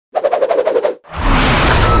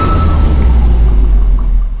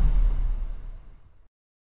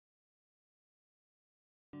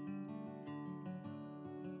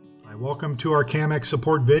welcome to our Camect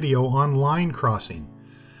support video on line crossing.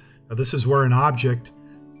 Now, this is where an object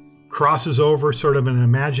crosses over sort of an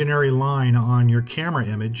imaginary line on your camera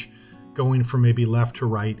image going from maybe left to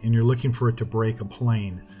right, and you're looking for it to break a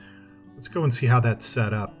plane. Let's go and see how that's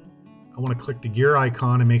set up. I want to click the gear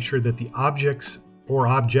icon and make sure that the objects or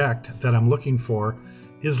object that I'm looking for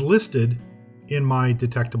is listed in my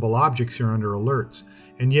detectable objects here under alerts.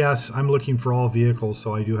 And yes, I'm looking for all vehicles,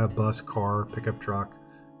 so I do have bus, car, pickup truck,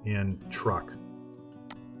 and truck.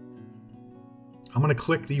 I'm going to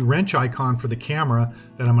click the wrench icon for the camera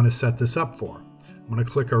that I'm going to set this up for. I'm going to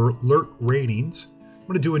click alert ratings. I'm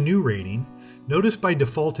going to do a new rating. Notice by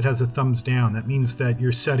default it has a thumbs down. That means that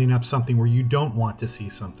you're setting up something where you don't want to see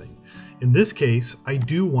something. In this case, I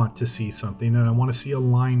do want to see something, and I want to see a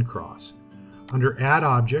line cross. Under add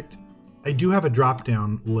object, I do have a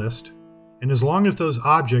drop-down list, and as long as those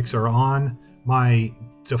objects are on my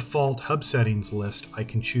default hub settings list, I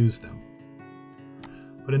can choose them.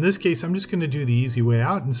 But in this case, I'm just going to do the easy way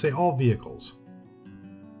out and say all vehicles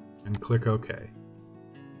and click OK.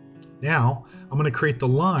 Now I'm going to create the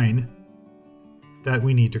line that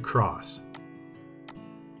we need to cross.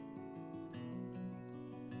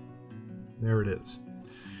 There it is.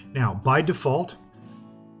 Now by default,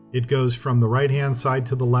 it goes from the right hand side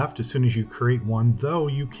to the left as soon as you create one, though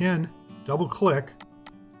you can double click,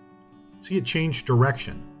 see it change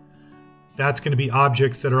direction. That's going to be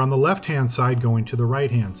objects that are on the left hand side going to the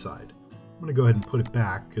right hand side. I'm going to go ahead and put it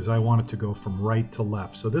back because I want it to go from right to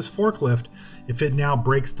left. So this forklift, if it now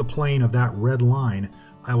breaks the plane of that red line,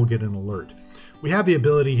 I will get an alert. We have the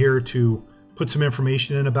ability here to put some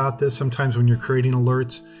information in about this. Sometimes when you're creating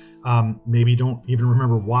alerts, maybe you don't even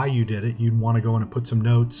remember why you did it. You'd want to go in and put some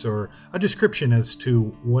notes or a description as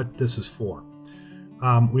to what this is for.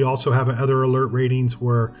 We also have other alert ratings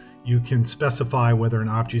where you can specify whether an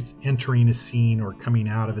object is entering a scene or coming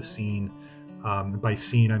out of a scene. By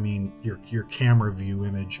scene, I mean your camera view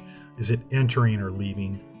image. Is it entering or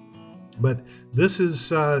leaving? But this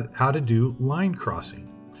is how to do line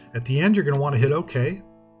crossing. At the end, you're going to want to hit OK.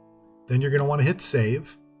 Then you're going to want to hit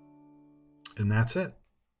save. And that's it.